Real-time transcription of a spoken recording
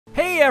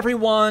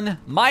everyone,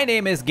 my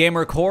name is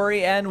Gamer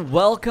Corey and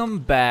welcome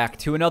back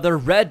to another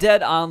Red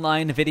Dead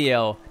Online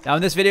video. Now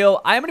in this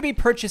video, I'm going to be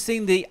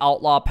purchasing the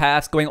Outlaw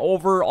Pass, going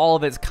over all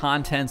of its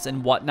contents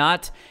and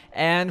whatnot,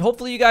 and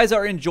hopefully you guys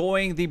are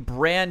enjoying the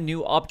brand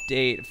new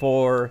update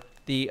for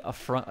the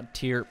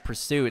Frontier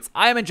Pursuits.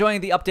 I am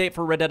enjoying the update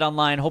for Red Dead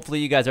Online. Hopefully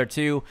you guys are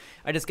too.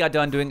 I just got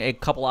done doing a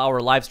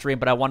couple-hour live stream,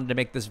 but I wanted to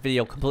make this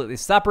video completely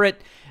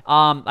separate.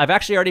 I've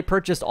actually already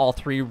purchased all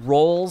 3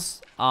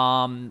 roles,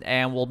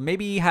 and we'll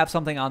maybe have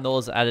something on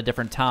those at a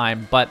different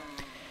time. But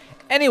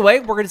anyway,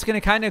 we're just going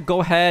to kind of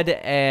go ahead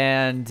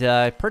and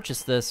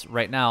purchase this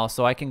right now.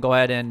 So I can go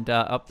ahead and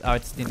I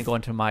just need to go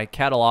into my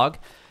catalog.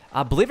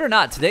 Believe it or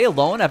not, today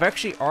alone, I've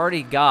actually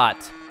already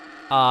got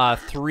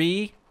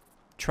 3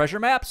 treasure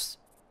maps,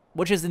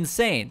 which is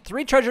insane.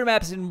 3 treasure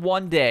maps in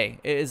one day.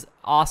 It is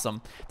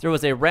awesome. There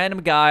was a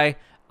random guy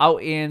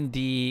out in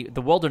the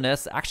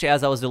wilderness, actually,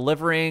 as I was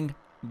delivering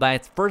my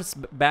first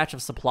batch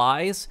of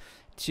supplies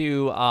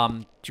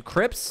to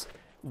Crips.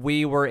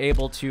 We were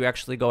able to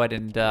actually go ahead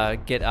and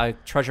get a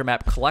treasure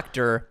map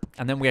collector,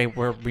 and then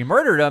we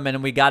murdered him,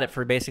 and we got it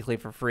for basically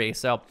for free.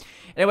 So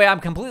anyway, I'm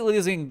completely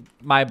losing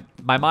my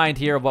mind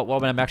here of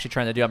what I'm actually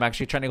trying to do. I'm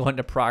actually trying to go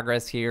into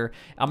progress here.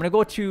 I'm gonna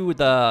go to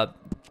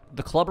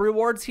the club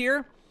rewards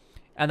here,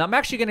 and I'm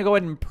actually gonna go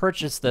ahead and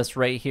purchase this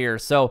right here.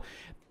 So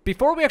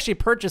before we actually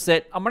purchase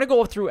it, I'm gonna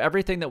go through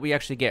everything that we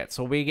actually get.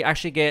 So we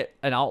actually get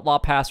an Outlaw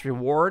Pass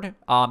reward.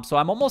 So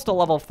I'm almost a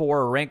level 4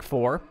 or rank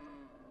 4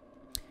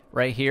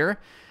 right here.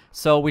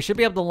 So we should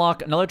be able to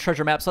unlock another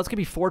treasure map. So that's gonna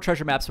be 4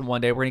 treasure maps in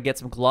one day. We're gonna get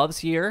some gloves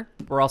here.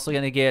 We're also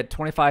gonna get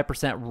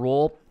 25%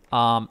 roll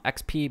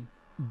XP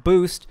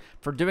boost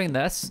for doing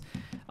this.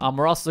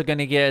 We're also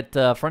gonna get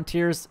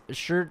Frontier's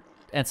shirt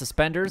and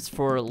suspenders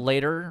for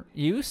later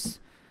use.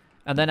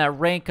 And then at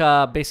rank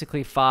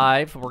basically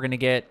 5, we're going to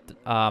get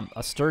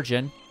a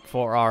sturgeon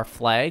for our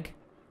flag.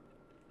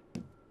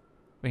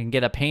 We can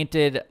get a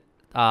painted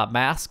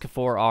mask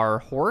for our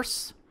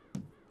horse.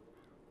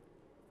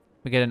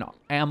 We get an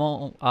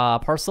ammo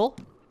parcel.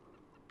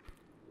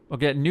 We'll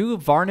get new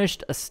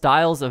varnished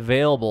styles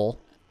available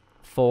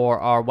for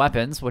our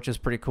weapons, which is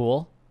pretty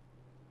cool.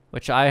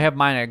 Which I have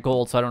mine at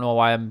gold, so I don't know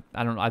why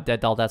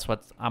that's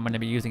what I'm going to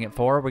be using it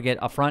for. We get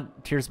a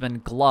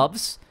Frontiersman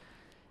gloves.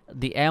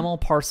 The ammo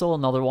parcel,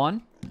 another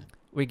one.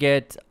 We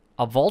get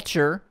a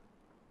vulture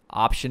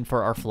option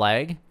for our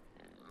flag.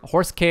 A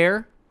horse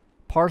care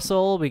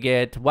parcel. We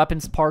get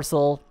weapons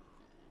parcel.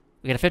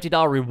 We get a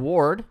 $50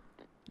 reward.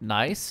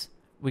 Nice.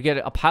 We get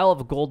a pile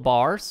of gold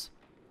bars.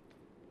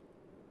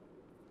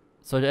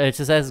 So it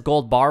just says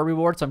gold bar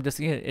reward. So I'm just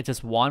it's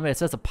just one, but it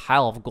says a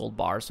pile of gold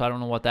bars. So I don't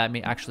know what that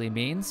actually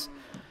means.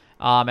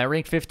 At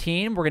rank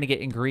 15, we're gonna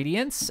get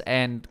ingredients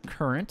and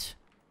current.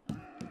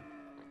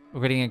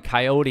 We're getting a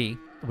coyote,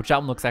 which that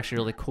one looks actually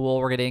really cool.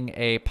 We're getting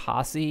a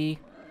posse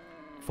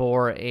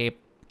for a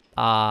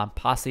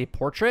posse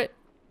portrait.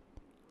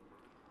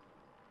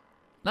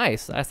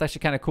 Nice. That's actually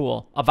kind of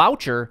cool. A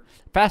voucher.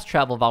 Fast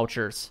travel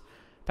vouchers.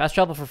 Fast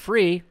travel for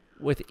free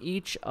with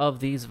each of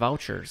these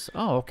vouchers.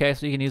 Oh, okay.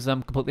 So you can use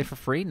them completely for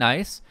free.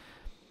 Nice.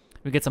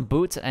 We get some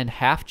boots and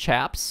half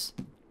chaps.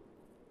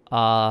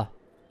 A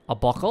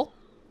buckle.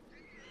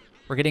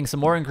 We're getting some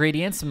more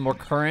ingredients, some more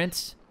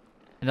current.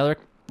 Another...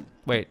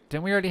 Wait,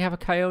 didn't we already have a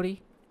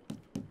coyote?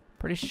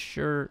 Pretty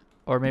sure,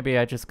 or maybe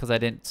because I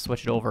didn't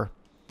switch it over.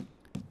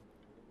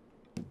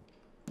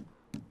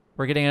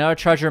 We're getting another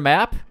treasure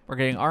map. We're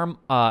getting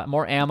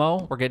more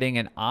ammo. We're getting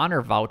an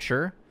honor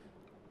voucher.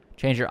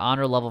 Change your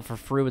honor level for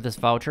free with this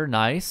voucher.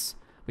 Nice.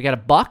 We got a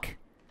buck.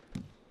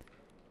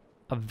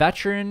 A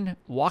veteran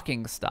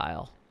walking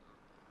style.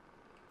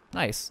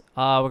 Nice.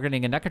 We're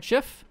getting a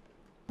neckerchief.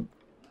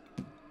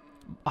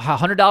 A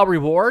 $100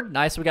 reward.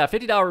 Nice. We got a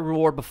 $50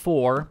 reward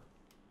before.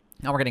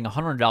 Now we're getting a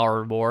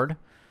 $100 reward.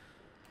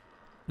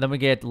 Then we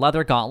get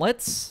leather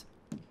gauntlets.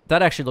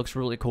 That actually looks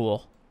really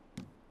cool.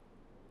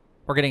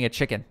 We're getting a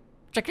chicken.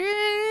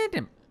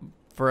 Chicken!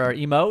 For our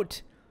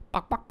emote.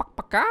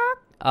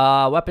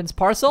 Weapons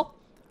parcel.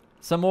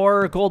 Some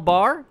more gold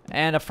bar.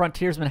 And a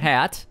frontiersman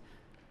hat.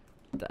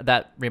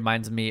 That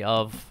reminds me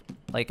of,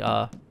 like,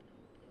 a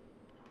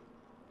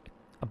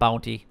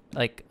bounty.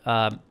 Like,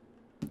 the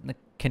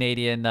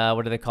Canadian,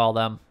 what do they call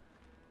them?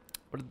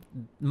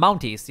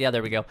 Mounties. Yeah,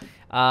 there we go.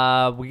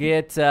 We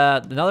get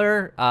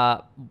another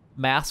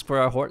mask for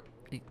our horse.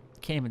 You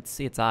can't even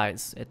see its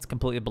eyes. It's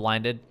completely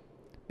blinded.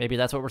 Maybe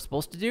that's what we're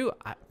supposed to do.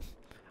 I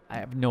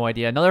have no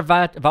idea. Another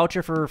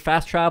voucher for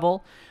fast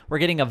travel. We're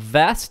getting a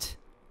vest.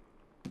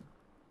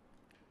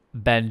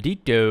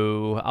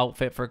 Bandito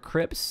outfit for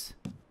Crips.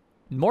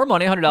 More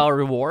money, $100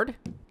 reward.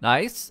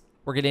 Nice.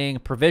 We're getting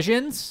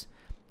provisions.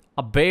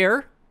 A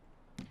bear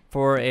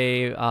for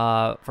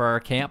our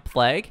camp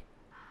flag.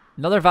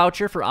 Another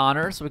voucher for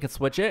honor, so we can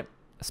switch it.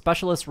 A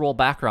specialist role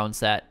background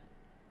set.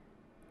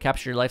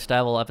 Capture your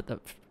lifestyle at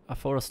a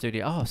photo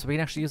studio. Oh, so we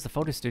can actually use the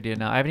photo studio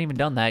now. I haven't even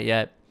done that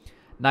yet.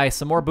 Nice.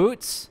 Some more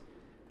boots.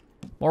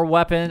 More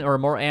weapon or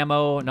more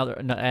ammo.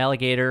 An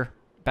alligator.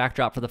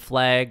 Backdrop for the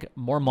flag.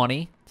 More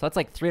money. So that's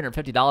like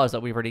 $350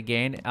 that we've already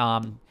gained.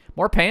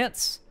 More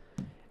pants.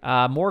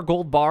 More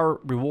gold bar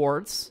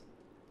rewards.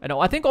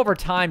 I think over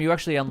time you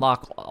actually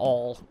unlock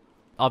all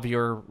of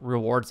your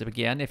rewards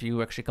again if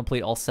you actually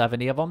complete all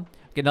 70 of them.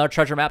 Get another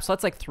treasure map. So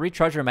that's like 3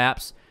 treasure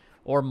maps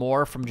or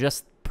more from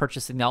just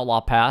purchasing the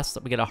Outlaw Pass.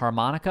 We get a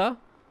harmonica.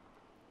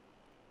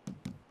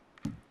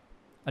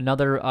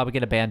 Another, we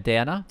get a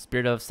bandana.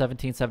 Spirit of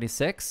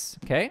 1776.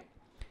 Okay.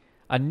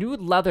 A new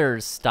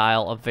leathers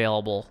style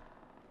available.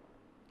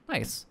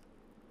 Nice.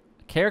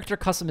 Character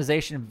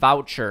customization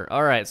voucher.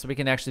 All right, so we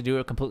can actually do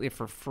it completely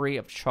for free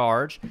of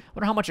charge. I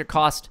wonder how much it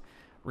cost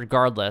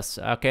regardless.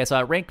 Okay, so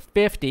at rank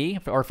 50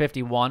 or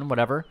 51,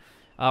 whatever,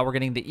 we're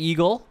getting the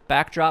eagle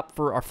backdrop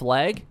for our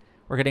flag.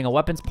 We're getting a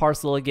weapons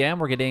parcel again.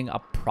 We're getting a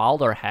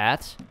prowler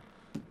hat.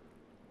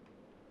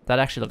 That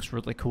actually looks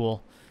really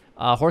cool.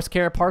 Horse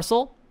carrier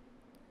parcel.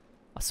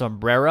 A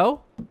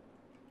sombrero.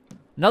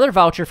 Another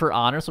voucher for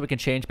honor, so we can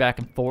change back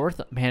and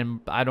forth.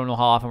 Man, I don't know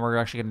how often we're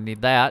actually going to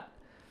need that.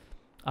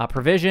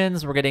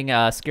 Provisions, we're getting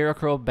a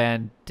scarecrow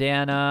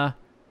bandana,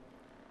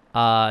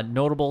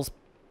 notables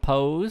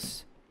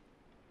pose,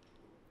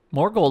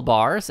 more gold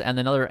bars, and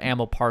another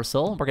ammo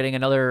parcel. We're getting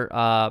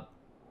another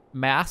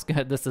mask.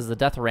 This is the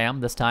death ram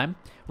this time.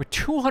 We're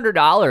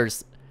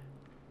 $200.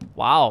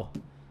 Wow,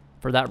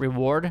 for that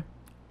reward.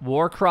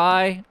 War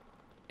cry,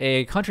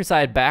 a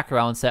countryside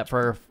background set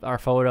for our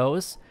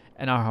photos,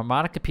 and a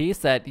harmonica piece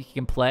that you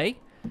can play.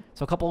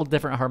 So a couple of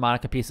different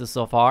harmonica pieces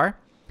so far.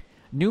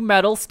 New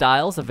metal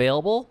styles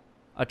available.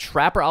 A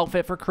trapper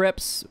outfit for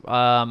Crips.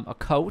 A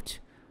coat.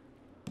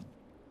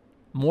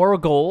 More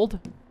gold.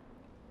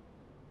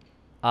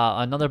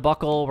 Another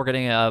buckle. We're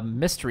getting a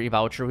mystery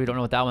voucher. We don't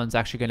know what that one's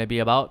actually going to be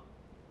about.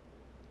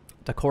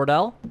 The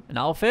Cordell, an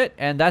outfit.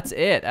 And that's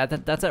it.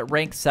 That's at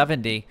rank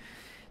 70.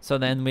 So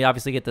then we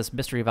obviously get this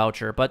mystery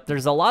voucher. But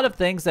there's a lot of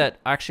things that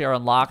actually are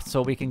unlocked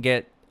so we can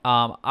get...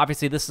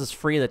 obviously, this is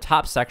free, the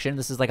top section.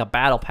 This is like a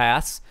battle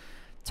pass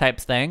type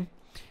thing.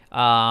 The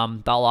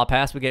Outlaw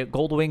Pass, we get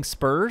gold wing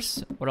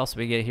spurs. What else do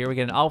we get here? We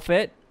get an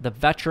outfit, the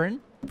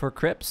veteran for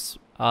Crips,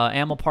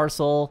 ammo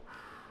parcel,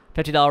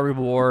 $50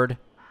 reward,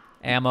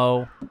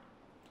 ammo,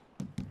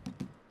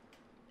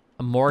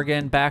 a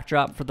Morgan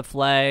backdrop for the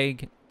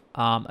flag,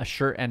 a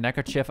shirt and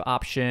neckerchief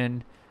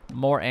option,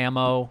 more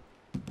ammo,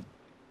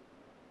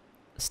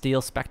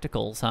 steel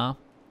spectacles, huh?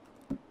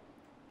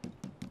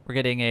 We're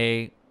getting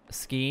a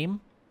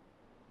scheme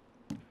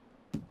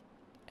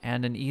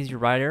and an easy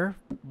rider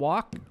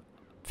walk.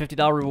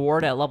 $50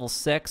 reward at level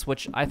 6,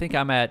 which I think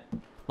I'm at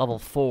level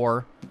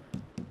 4.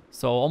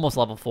 So almost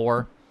level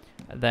 4.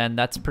 Then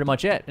that's pretty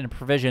much it in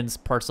provisions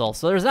parcel.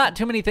 So there's not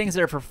too many things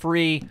that are for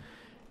free,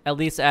 at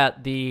least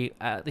at the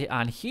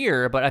on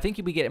here, but I think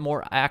we get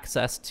more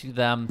access to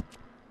them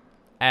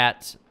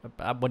at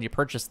when you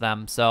purchase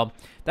them. So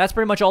that's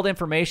pretty much all the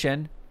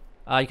information.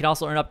 You can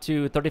also earn up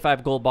to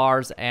 35 gold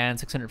bars and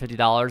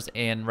 $650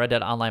 in Red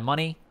Dead Online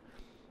money.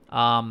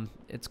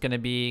 It's going to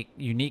be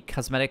unique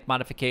cosmetic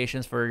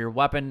modifications for your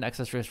weapon,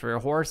 accessories for your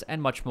horse,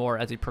 and much more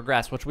as you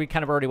progress, which we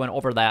kind of already went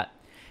over that.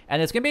 And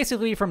it's going to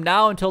basically be from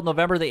now until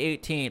November the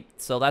 18th,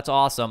 so that's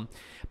awesome.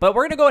 But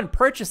we're going to go and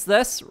purchase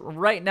this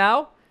right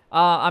now.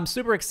 I'm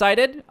super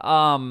excited.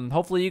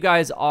 Hopefully you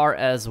guys are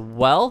as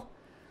well.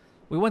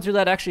 We went through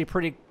that actually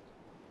pretty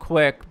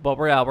quick, but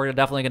we're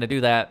definitely going to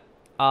do that.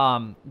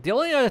 The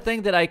only other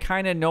thing that I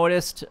kind of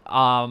noticed, we're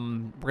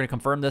going to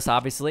confirm this,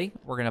 obviously.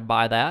 We're going to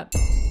buy that.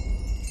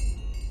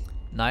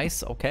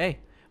 Nice. Okay.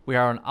 We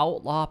are an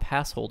Outlaw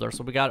Pass holder.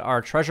 So we got our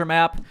treasure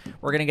map.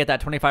 We're going to get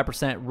that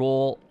 25%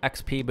 roll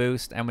XP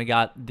boost. And we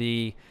got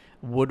the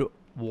Wood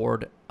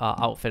Ward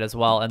outfit as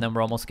well. And then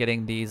we're almost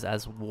getting these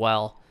as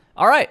well.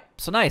 All right.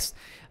 So nice.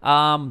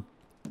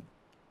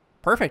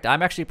 Perfect.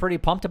 I'm actually pretty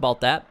pumped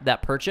about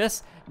that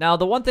purchase. Now,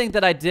 the one thing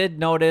that I did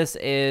notice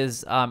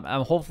is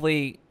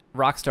hopefully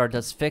Rockstar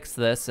does fix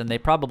this. And they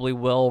probably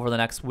will over the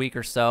next week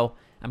or so,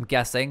 I'm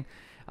guessing.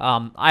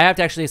 I have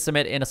to actually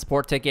submit in a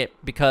support ticket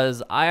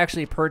because I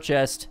actually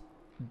purchased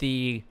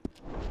the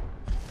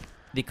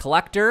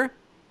collector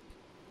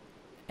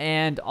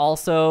and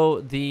also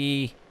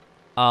the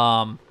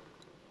bounty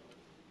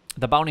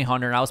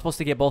hunter, and I was supposed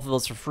to get both of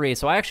those for free.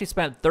 So I actually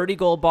spent 30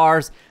 gold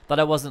bars that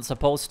I wasn't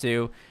supposed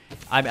to.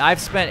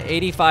 I've spent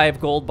 85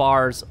 gold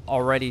bars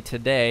already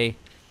today,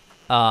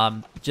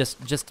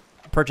 just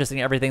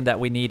purchasing everything that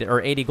we need,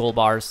 or 80 gold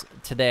bars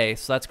today,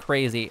 so that's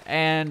crazy.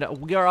 And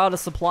we are out of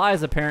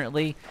supplies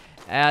apparently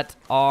at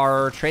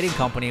our trading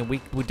company.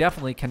 We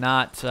definitely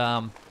cannot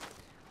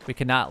we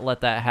cannot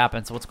let that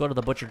happen. So let's go to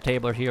the butcher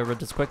table here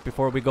just quick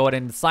before we go ahead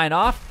and sign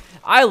off.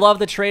 I love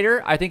the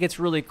trader. I think it's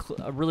really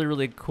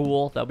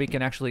cool that we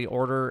can actually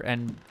order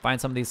and find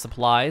some of these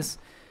supplies.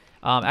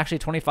 Actually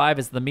 25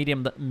 is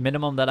the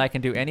minimum that I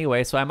can do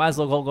anyway, so I might as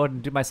well go ahead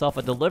and do myself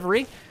a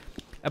delivery.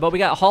 But we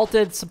got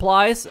halted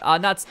supplies.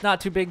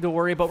 Not too big to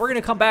worry, but we're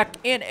going to come back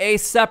in a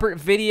separate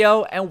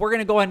video, and we're going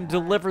to go ahead and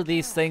deliver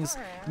these things,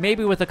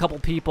 maybe with a couple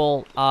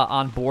people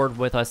on board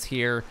with us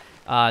here.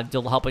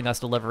 helping us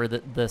deliver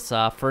this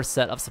first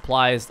set of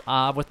supplies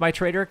with my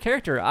trader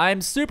character.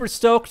 I'm super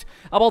stoked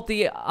about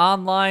the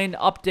online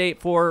update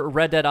for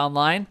Red Dead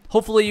Online.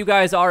 Hopefully you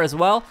guys are as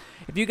well.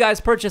 If you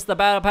guys purchased the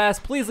Battle Pass,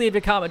 please leave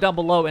a comment down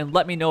below and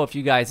let me know if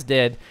you guys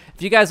did.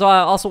 If you guys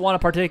also want to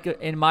partake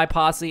in my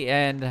posse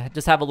and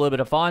just have a little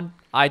bit of fun,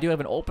 I do have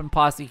an open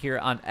posse here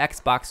on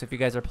Xbox, so if you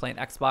guys are playing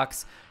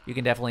Xbox, you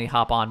can definitely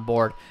hop on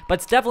board.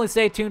 But definitely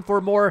stay tuned for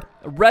more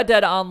Red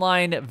Dead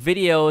Online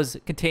videos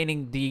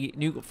containing the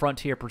new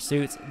Frontier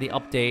Pursuits, the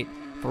update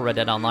for Red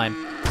Dead Online.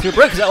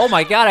 Oh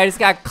my god, I just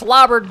got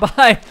clobbered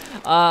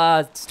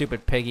by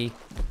stupid piggy.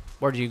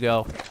 Where'd you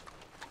go?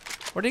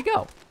 Where'd he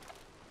go?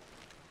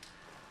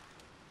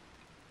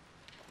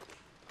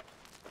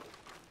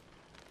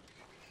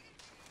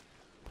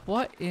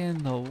 What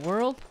in the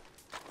world?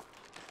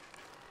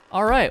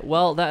 All right,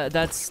 well that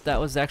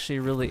was actually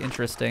really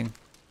interesting.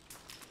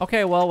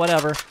 Okay, well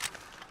whatever.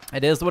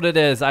 It is what it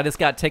is. I just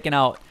got taken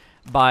out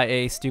by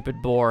a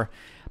stupid boar.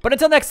 But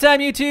until next time,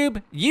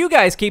 YouTube, you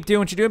guys keep doing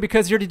what you're doing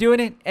because you're doing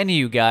it, and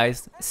you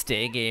guys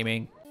stay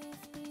gaming.